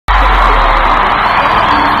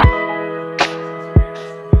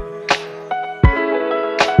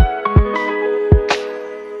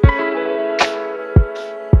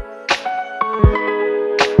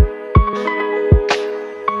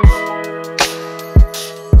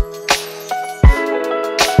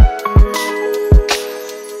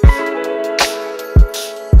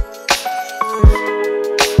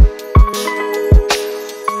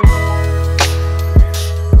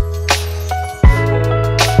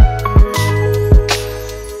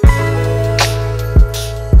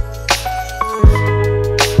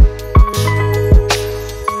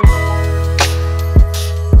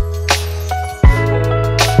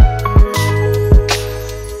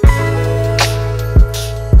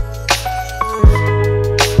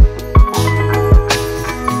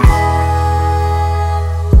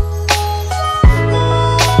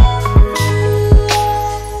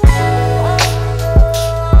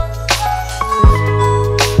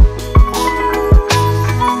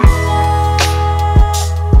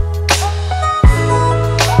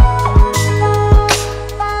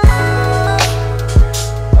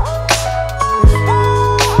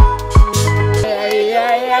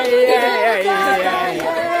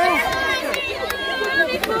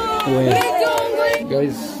Well,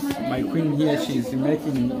 guys, my queen here, she's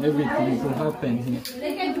making everything to happen here.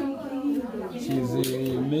 She's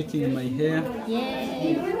making my hair,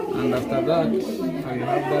 and after that, I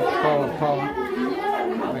have that power.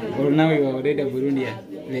 Well, now you are already a Burundian,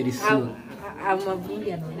 very soon. I'm a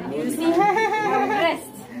Burundian already. You see, I'm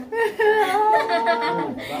blessed.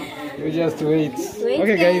 You just wait.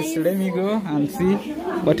 Okay, guys, let me go and see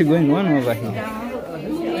what's going on over here.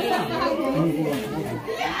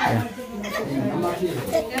 Yeah.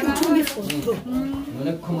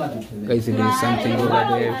 Guys, there is something over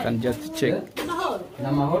there. You can just check.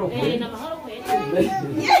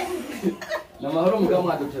 Namahoro mugabo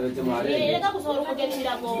mwaduteretse mware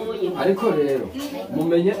ariko rero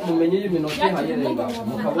mumenye iminota hayerenga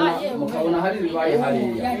mukabona hari bibaye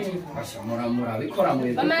hariya bashamuramura bikora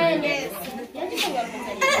mweze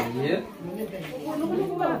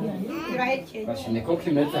bashine ko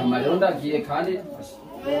kimeze amarero ndagiye kandi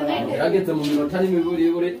yarageze mu minota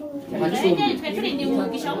n'imiburi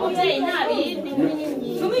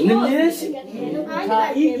ni myinshi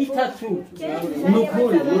itatu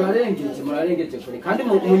nukuri murarengeje kuri kandi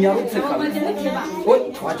munyarutse kabisa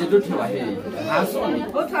twaje dutubaheye ntasoni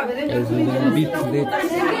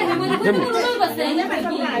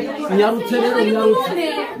nyarutse rero nyarutse.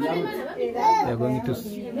 They are going to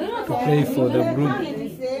pray for the Burundi.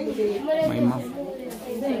 My mom.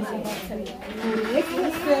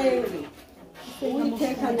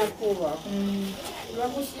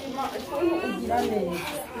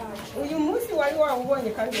 Uyu munsi wari wawubonye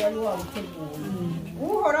kandi wari wawuteguye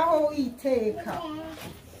uhoraho witeka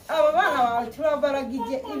aba bana bawe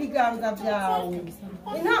turabaragije ibiganza byawe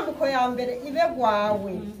intambuko ya mbere ibe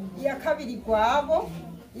gwawe iya kabiri gwabo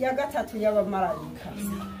iya gatatu y'abamarayika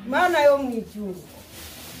mana yo mu ijuru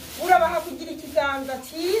urabaha kugira ikiganza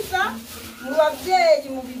cyiza mu babyeyi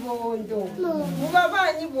mu bibondo mu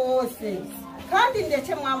babanyi bose kandi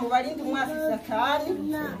ndetse mwamubarinde umwasi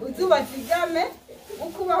Satani uzubazigame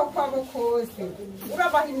ukubaho kwabo kose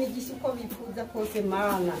urabaha imigisha uko bifuza kose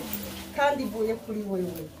mana kandi ivuye kuri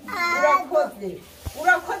wewe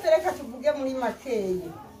urakoze reka tuvuge muri makeyi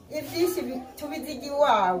ibyinshi tubizigi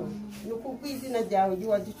wawe ni ukubw'izina ryawe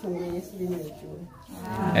ry'uwaducunguye Yesu uri mu ijuru.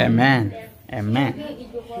 Amen. Amen.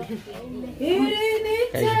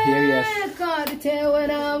 Guys, here we are.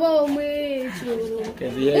 Okay,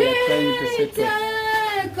 here we are trying to settle.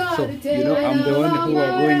 So, you know, I'm the one who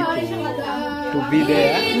are going to be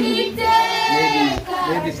there.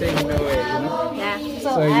 Maybe saying no way, you know. Yeah. So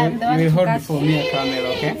you will hold for me a camera,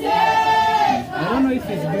 okay? I don't know if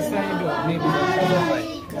it's this side or maybe the other side.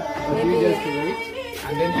 But you just wait,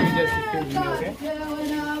 and then you just film me, okay?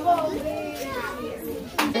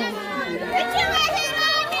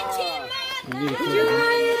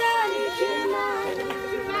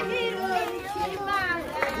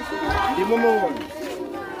 You are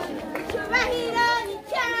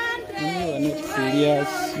not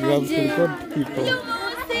serious. You have to record people.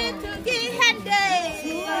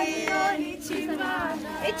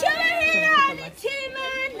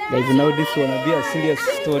 Guys, now this one will be a serious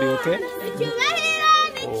story, okay?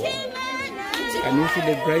 And you see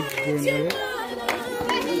the bridegroom here?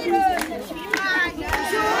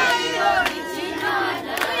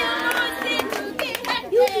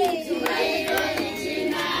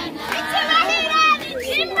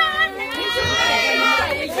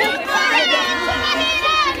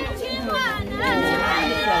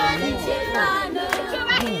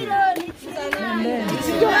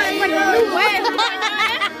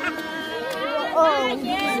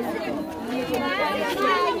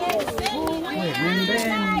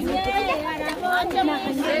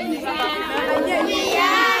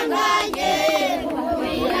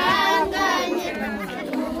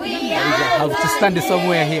 I have to stand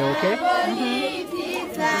somewhere here, okay?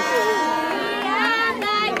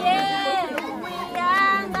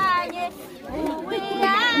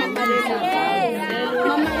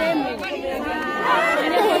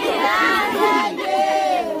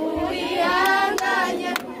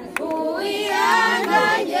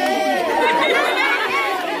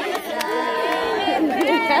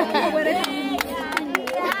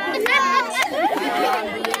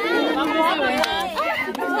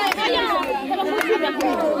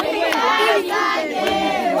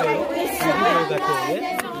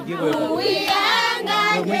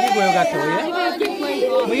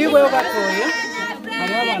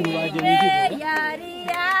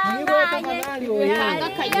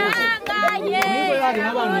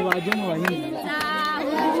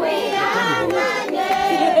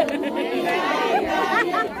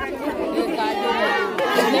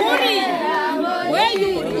 Where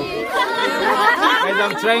Guys,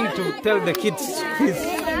 I'm trying to tell the kids, please.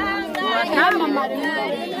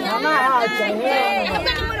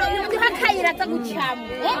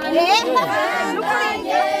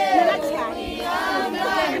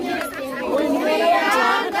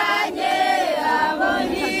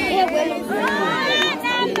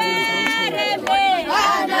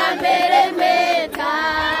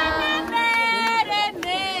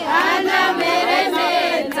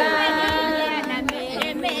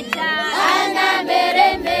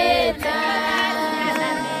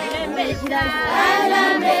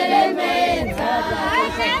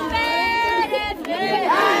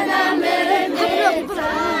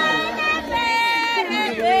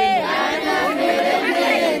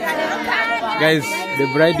 Guys, the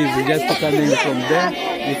bride is just coming from there.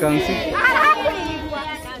 You can see.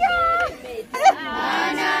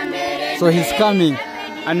 So he's coming,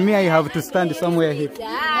 and me, I have to stand somewhere here,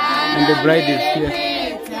 and the bride is here.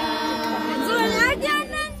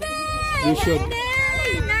 You should.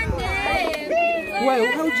 Why?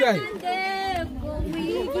 How did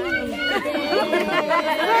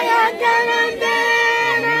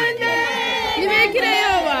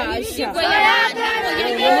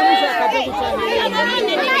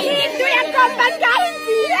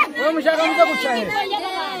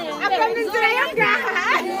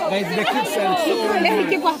Guys, the kids are so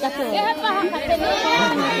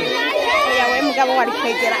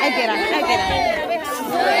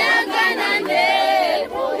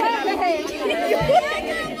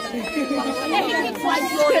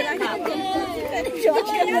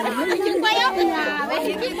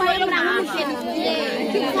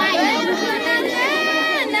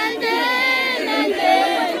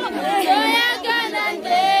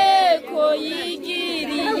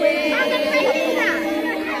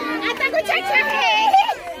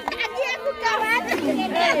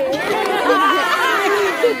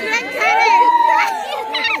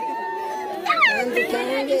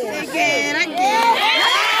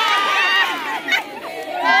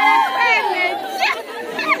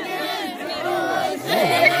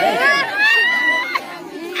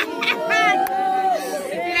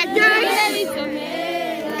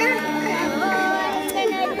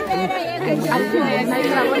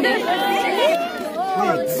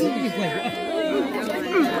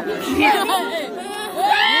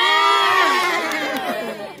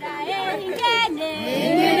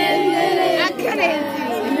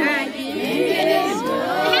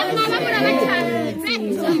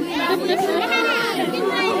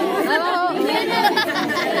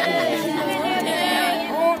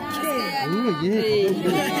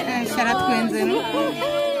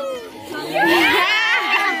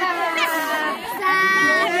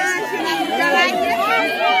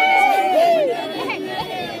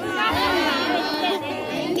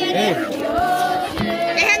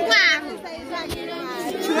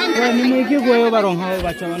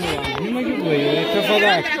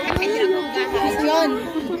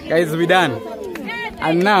Guys, we done.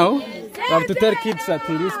 And now we have to tell kids at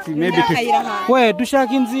least maybe to wait to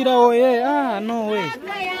shakinzira. Oh yeah, no way.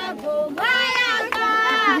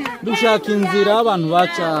 Do shakinzira and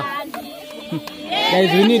watch.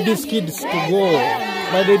 Guys, we need these kids to go,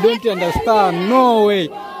 but they don't understand. No way.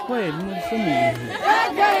 Wait,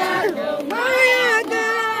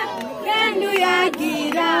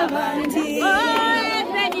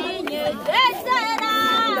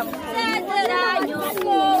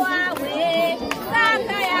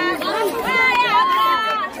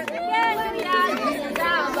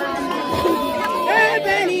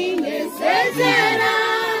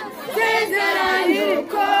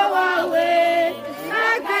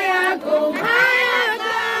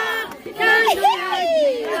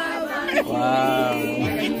 wow.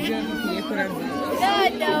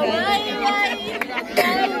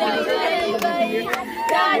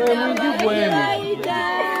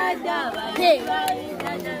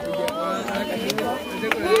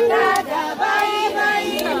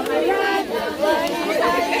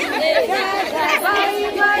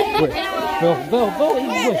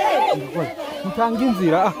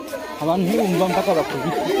 Mutanginzira abantu ntibumva mpaka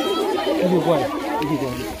bakubita ibigwaye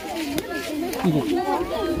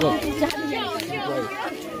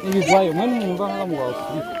ibigwaye mwana mwumva nkamu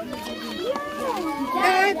bakubita.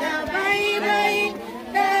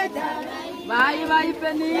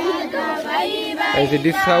 Is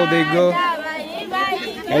this how they go?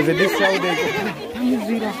 Is this how they go?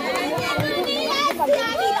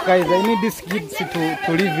 Guys, I need these kids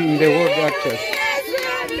to live in the world actors.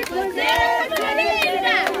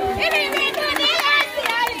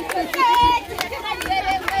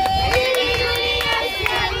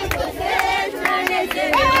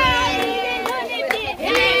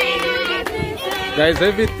 Guys,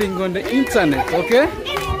 everything on the internet, okay?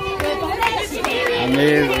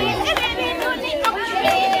 Amazing.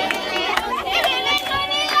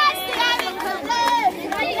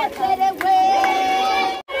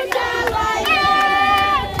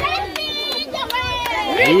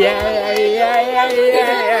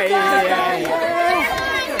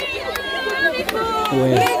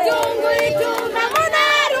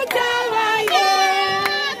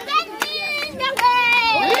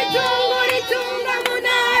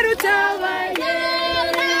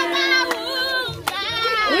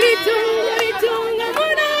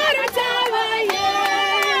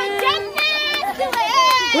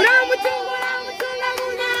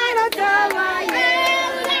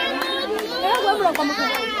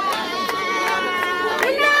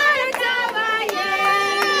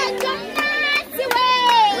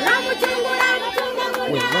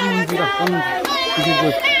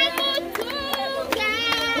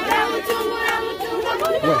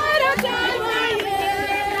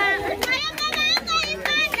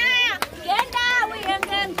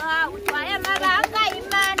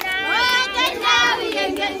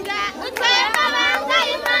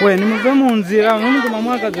 We nimuve mu nzira n'umugoma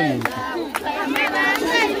mwagaze mu nzira.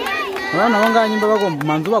 Abana banganye imba bagomba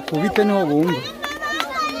manzu bakubite niho bumva.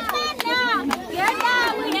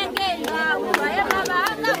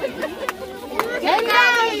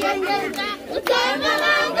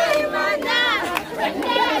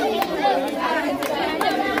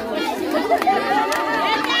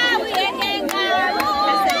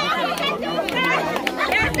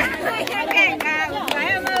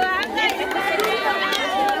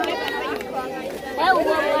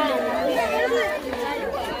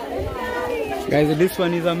 Guys, this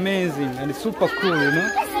one is amazing and it's super cool, you know.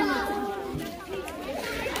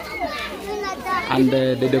 And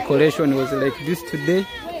the decoration was like this today.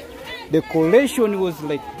 Decoration was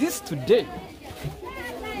like this today.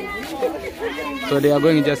 So they are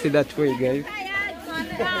going just that way, guys.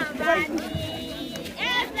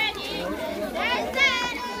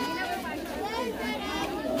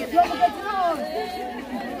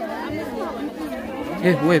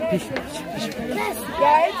 Hey, wait, fish.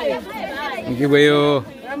 Give away your.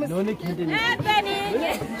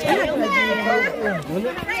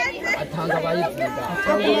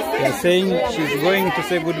 They're saying she's going to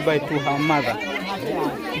say goodbye to her mother.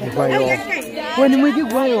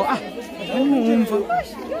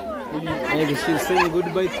 Maybe she's saying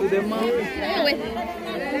goodbye to the mom.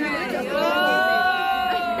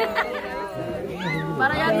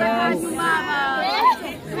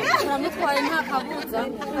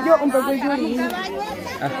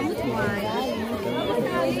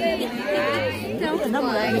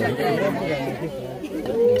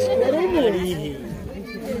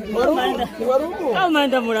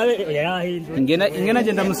 Ingena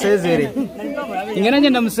jenda musezere. Ingena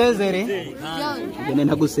jenda musezere. Ingena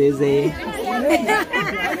nagusezeye.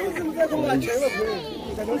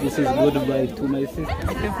 This is goodbye to my sister.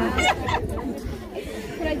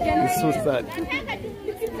 It's so sad.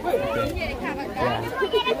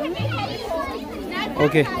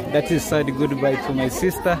 Okay, that is sad goodbye to my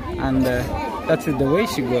sister, and that is the way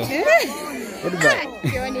she goes. Goodbye.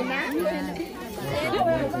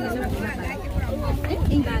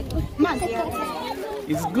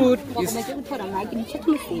 It's good. It's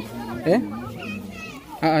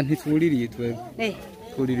it's really it well.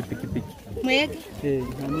 Really picky.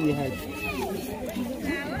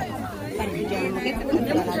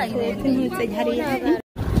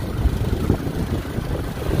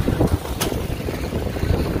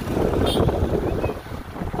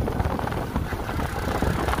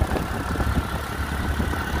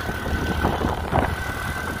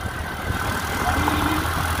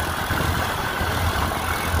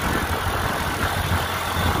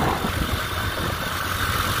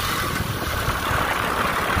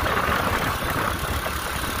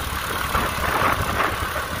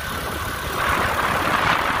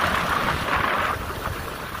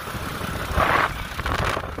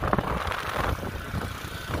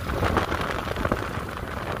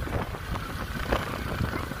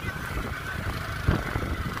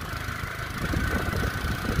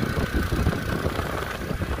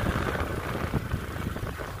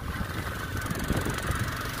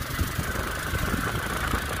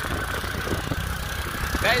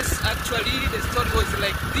 Guys, actually the story was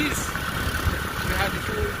like this. We had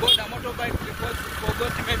to board a motorbike because we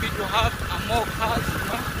forgot maybe to have more cars, you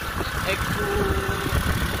know, like to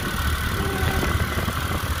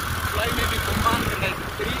fly maybe command like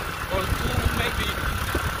 3 or 2 maybe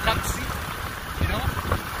taxi, you know.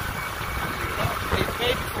 They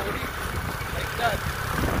paid for it like that.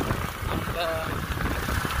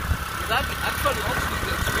 And that actually Oxford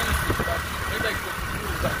is expensive, but maybe I could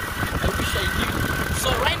do that. I wish I knew.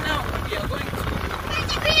 So right now we are going to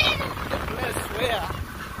the place where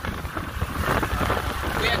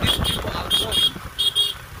these people are going.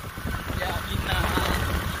 Yeah, in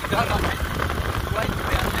government. Like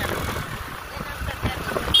their name.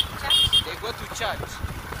 They go to church.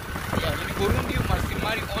 Yeah, in Burundi you must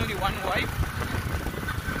marry only one wife,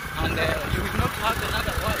 and you will not have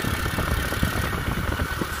another wife.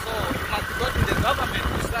 So you must go to the government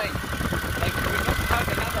to sign, like you will not have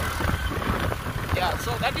another one. Yeah,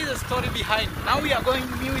 so that is the story behind. Now we are going,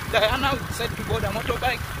 me with Diana, we decided to board a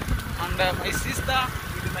motorbike, and my sister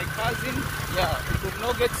with my cousin, yeah, we could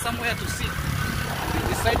not get somewhere to sit. We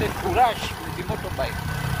decided to rush with the motorbike.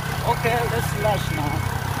 Okay, let's rush now.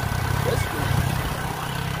 Let's go.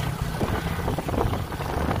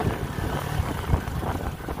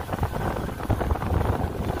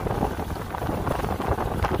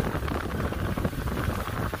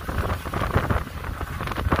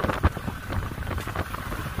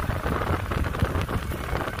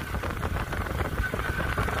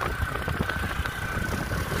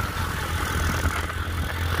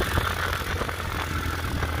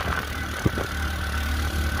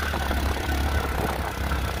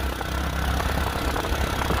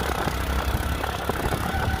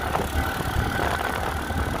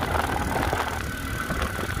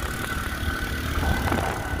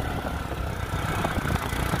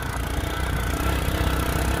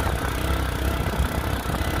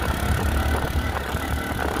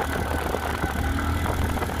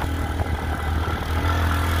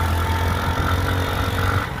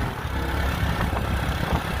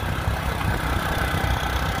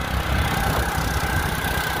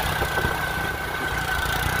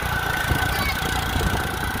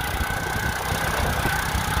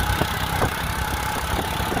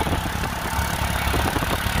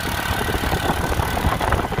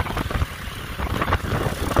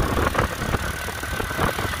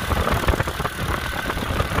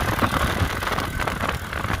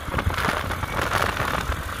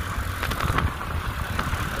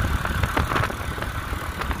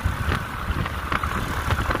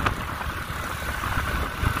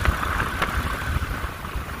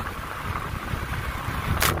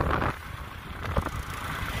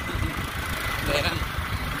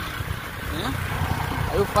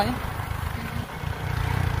 Are you fine?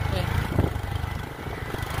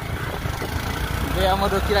 Vea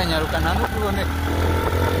modo kila nyaruka nanu tuone.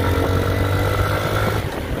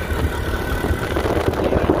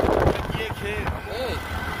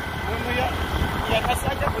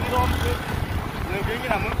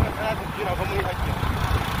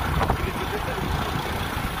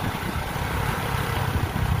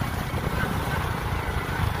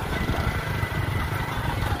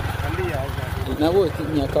 Nabo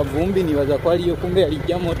nyakavumbi nibaza ko ariyo kumbe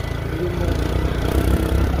yalijyamo.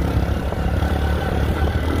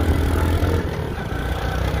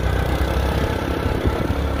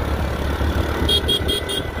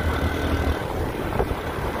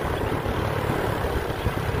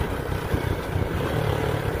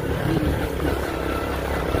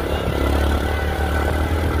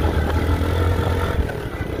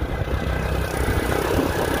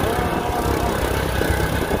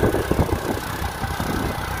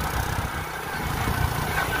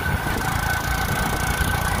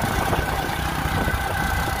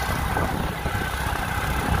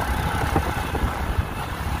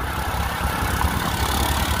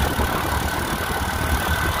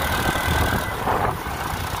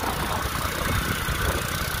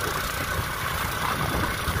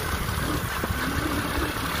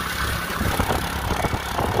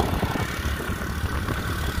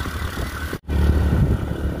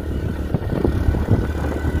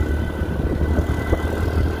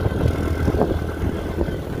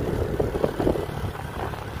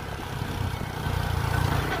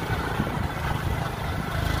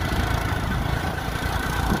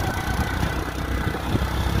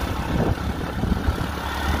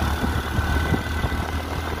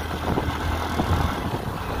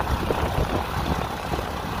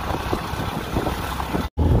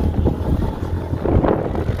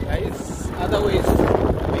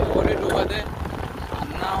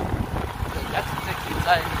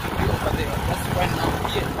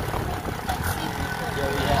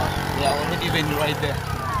 Right there.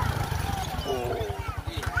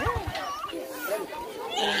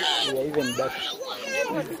 We are even back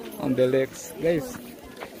on the lakes, guys.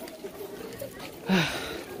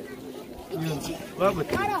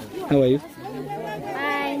 How are you?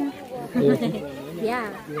 Fine. Yeah.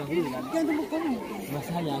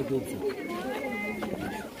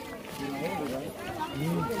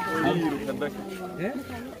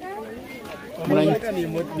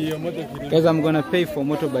 Guys, I'm gonna pay for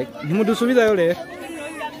motorbike. Nimudusubiza yole.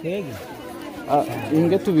 You can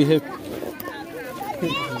get to behave.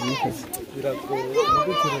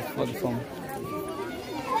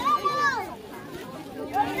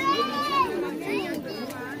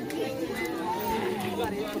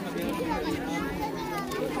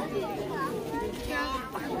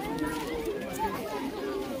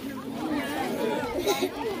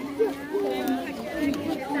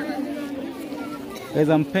 Guys,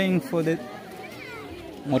 I'm paying for the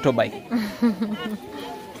motorbike.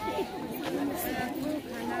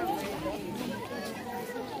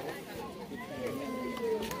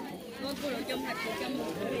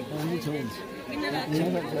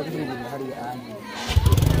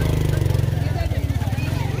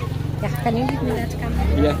 Yeah, can you give me that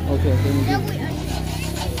camera? Yeah, okay.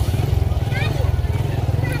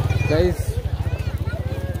 Guys,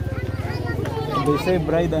 they say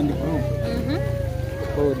bride and groom.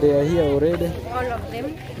 Oh, they are here already. All of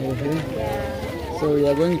them. Yeah. So we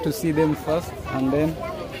are going to see them first, and then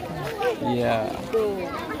yeah.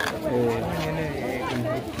 Oh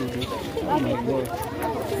my God.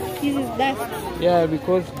 This is dust. Yeah,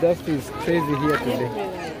 because dust is crazy here today. I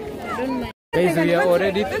don't mind. Guys, we are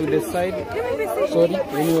already to the side. Sorry,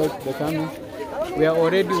 anyway, the camera. We are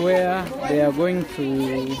already where they are going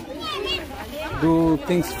to do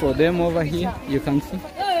things for them over here. You can see.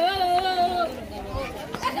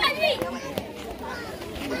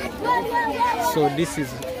 So this is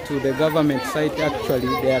to the government site. Actually,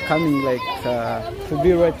 they are coming like to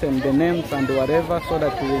be written the names and whatever, so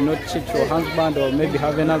that you will not cheat your husband or maybe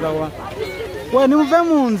have another one. Well, you move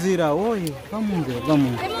munzira. Oh, come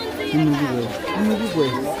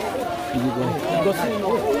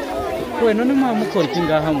Well, no more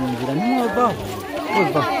mukolkinga hamunzira. No more ba.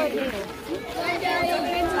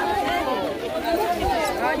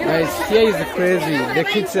 Guys, here is crazy. The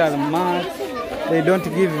kids are mad. They don't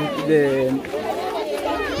give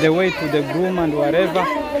the way to the groom and whatever.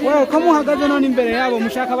 Well, come on, hagaze none imbere yabo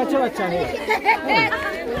mushaka bace bacahe.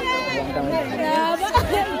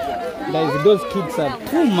 Guys, those kids are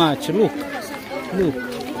too much. Look. Look,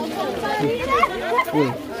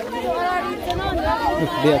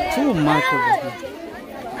 they are too much over here.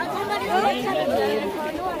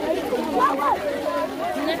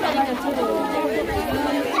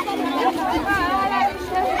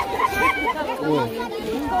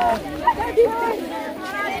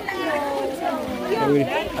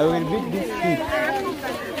 I will beat this kid.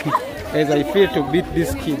 As I fear to beat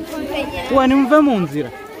this kid. Who ni mve munzira.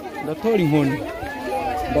 Ndatora inkoni.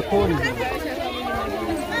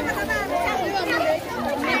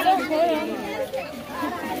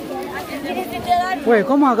 We,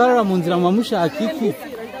 kama agarara munzira mamusha akiki.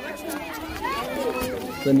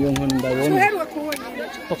 Kwani yonkoni ndabona.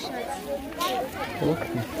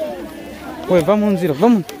 We, va munzira,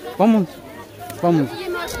 vamos.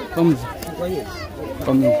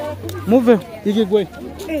 Move, ikigwe.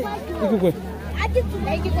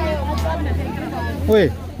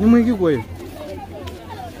 We, ni ikigwe.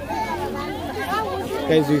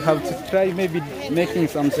 Guys, we have to try maybe making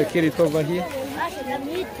some security over here.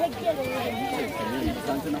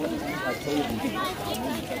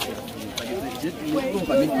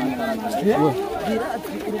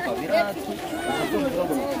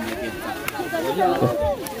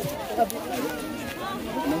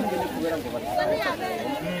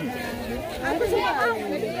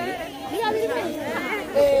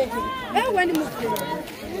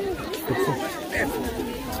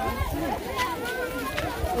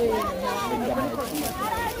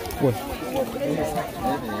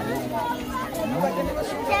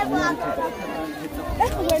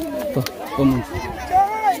 Vamos.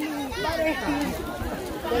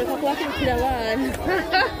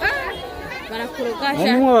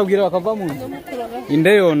 Nani wabwira bakava mu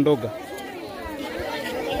indeyo ndoga.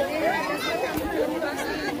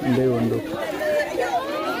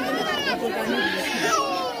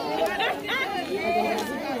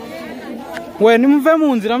 We nimuve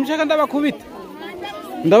mu nzira mushaka ndabakubita.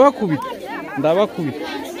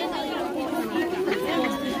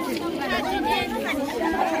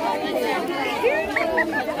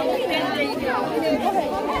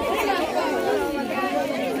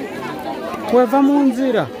 We va mu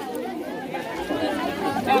nzira.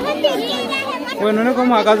 We none ko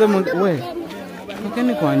muhagaze mu we.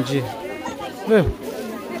 Ukeni kwanje. We.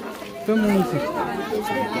 Ve mu nzira.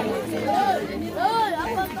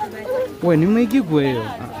 We ni mwigigweyo.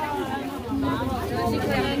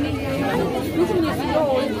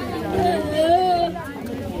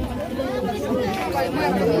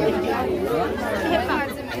 Hepa.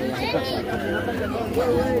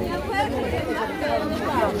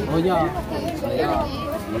 Oh yeah.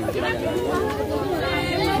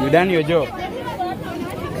 You done your job.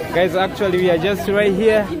 Guys, actually we are just right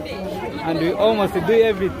here and we almost do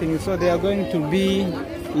everything. So they are going to be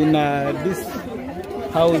in this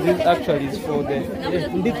house. This actually is for the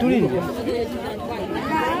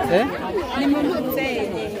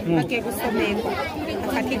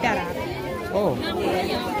Oh.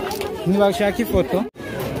 Nibashaki photo.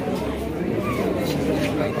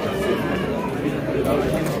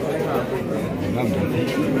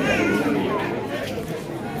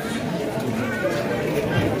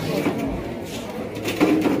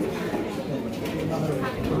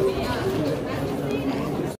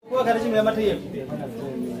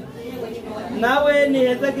 Nawe ni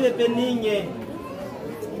heza kile peninye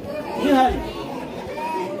ihari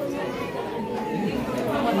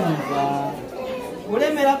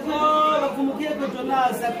uremera ko bakumukire ko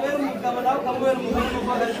Jonas akwera umugabo nawe ukamubera umugore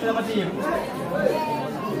n'uko agashira amategeko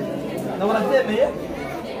nawe uratemeye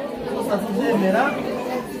usaza ubyemera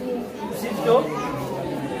sivyo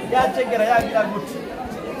yachegera yagira gute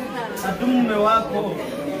adumume wako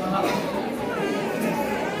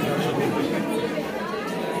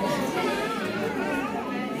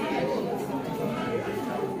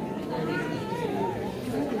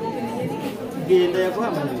genda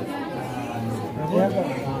yakuhamaniye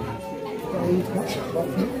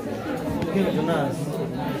Kilo Jonas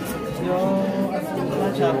yo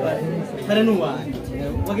achapa kare nuwanje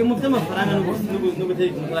wage mufite amafaranga no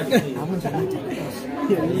guteka umurage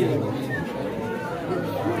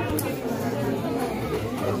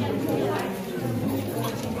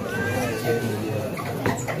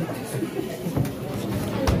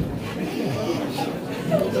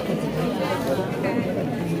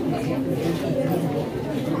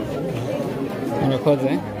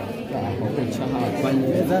Unakoze? Kucha hapa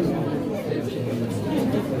neza.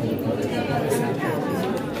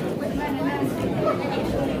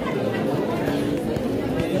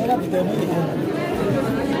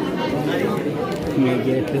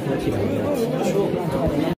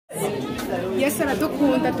 Yesu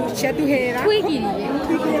aradukunda duce duhera twigiriye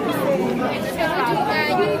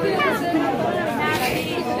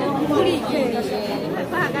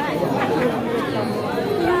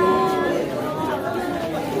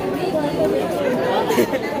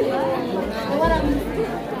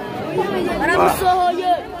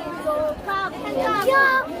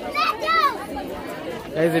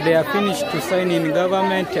As they are finished to sign in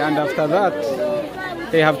government, and after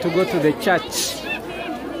that they have to go to the church.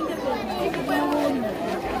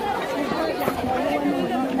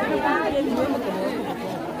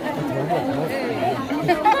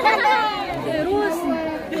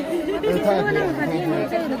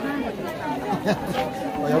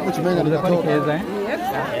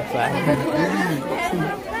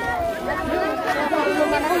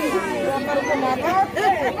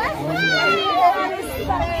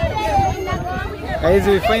 Guys,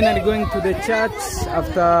 we're finally going to the church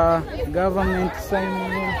after government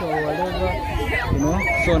signing or whatever, you know.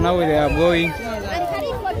 So now they are going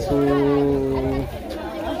to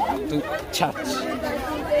church.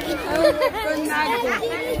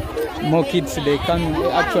 More kids, they come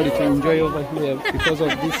actually to enjoy over here because of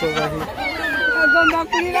this over here.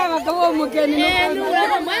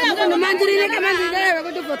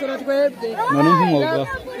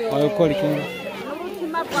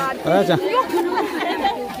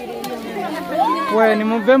 We ni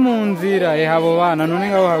muve mu nzira abo bana none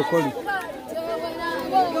ngaho hakoli.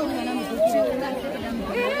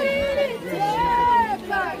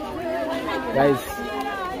 Guys,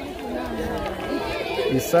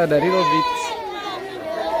 you saw a little bit.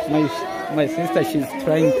 My sister, she's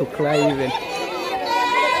trying to cry even.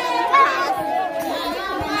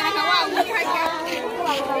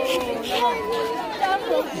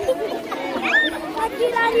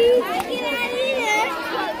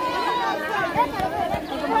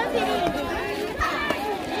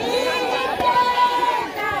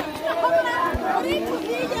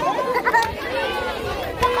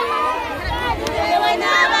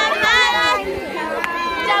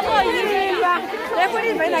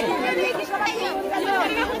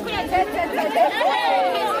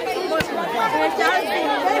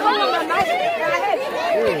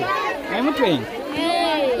 I'm playing.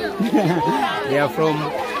 They are from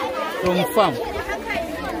farm.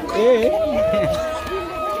 Hey.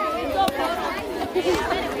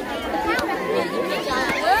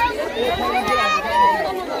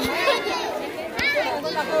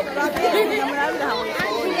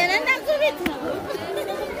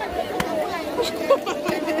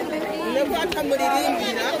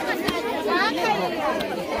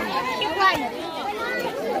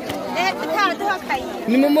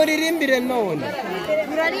 Ni mumuririmbire none.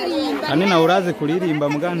 Ani na urazi kuririmba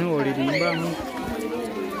muga ntiworirimba.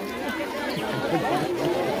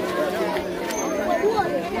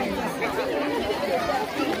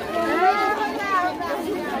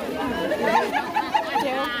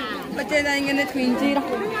 Batenda ingene twinjira.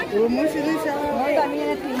 Uwo munsi nisha.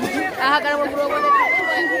 Ahagara mu burogo.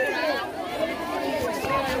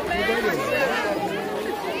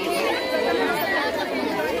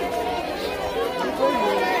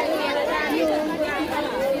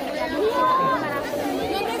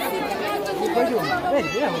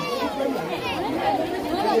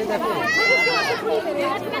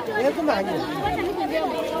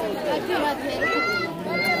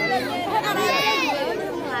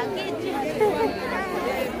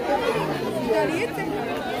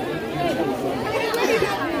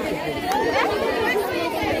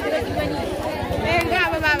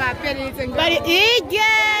 Bari ije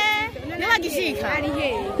nagishika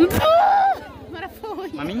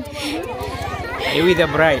Mami? Are you with the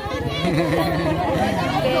bride?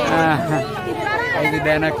 As the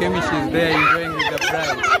Diana Kemi, she's there enjoying with the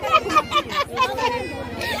bride.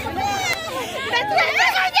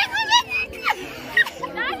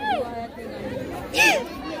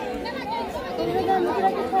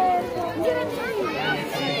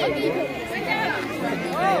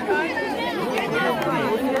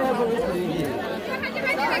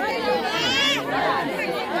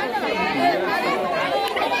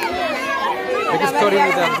 Big story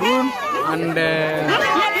with the broom and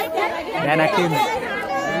Diana Kim.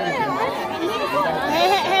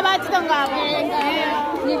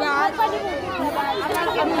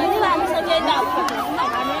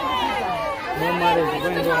 No marriage,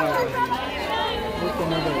 going on.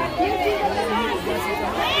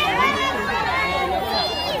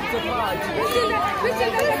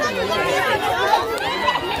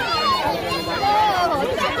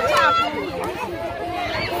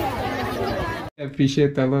 I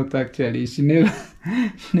appreciate a lot actually. She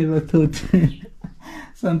never thought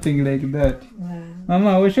something like that. Wow.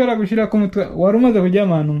 Mama, ushobora gushira ku mutwe wari umaze kujya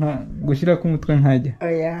ahantu nka gushira ku mutwe nkajya. Oh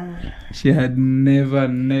yeah. She had never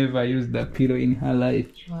used a pillow in her life.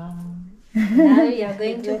 Wow. Now you are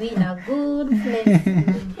going to be in a good place.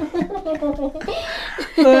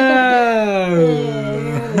 Wow.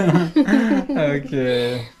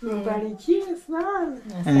 Okay. Mbarikiwe sana.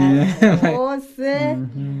 Bose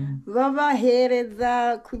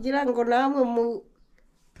babahereza kugira ngo namwe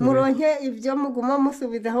muronke ibyo muguma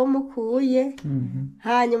musubizaho mukuye.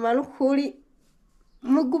 Hanyuma n'ukuri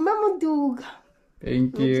mugume muduga.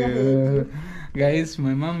 Thank you. Guys,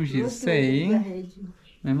 my mom she's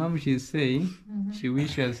saying she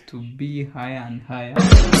wishes to be higher and higher.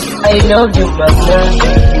 I love you, mama.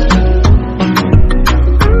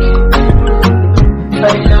 I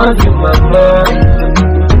love you, mama.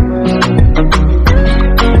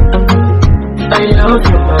 I love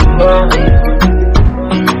you, mama.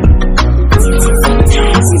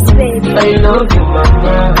 I love you,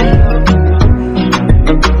 mama.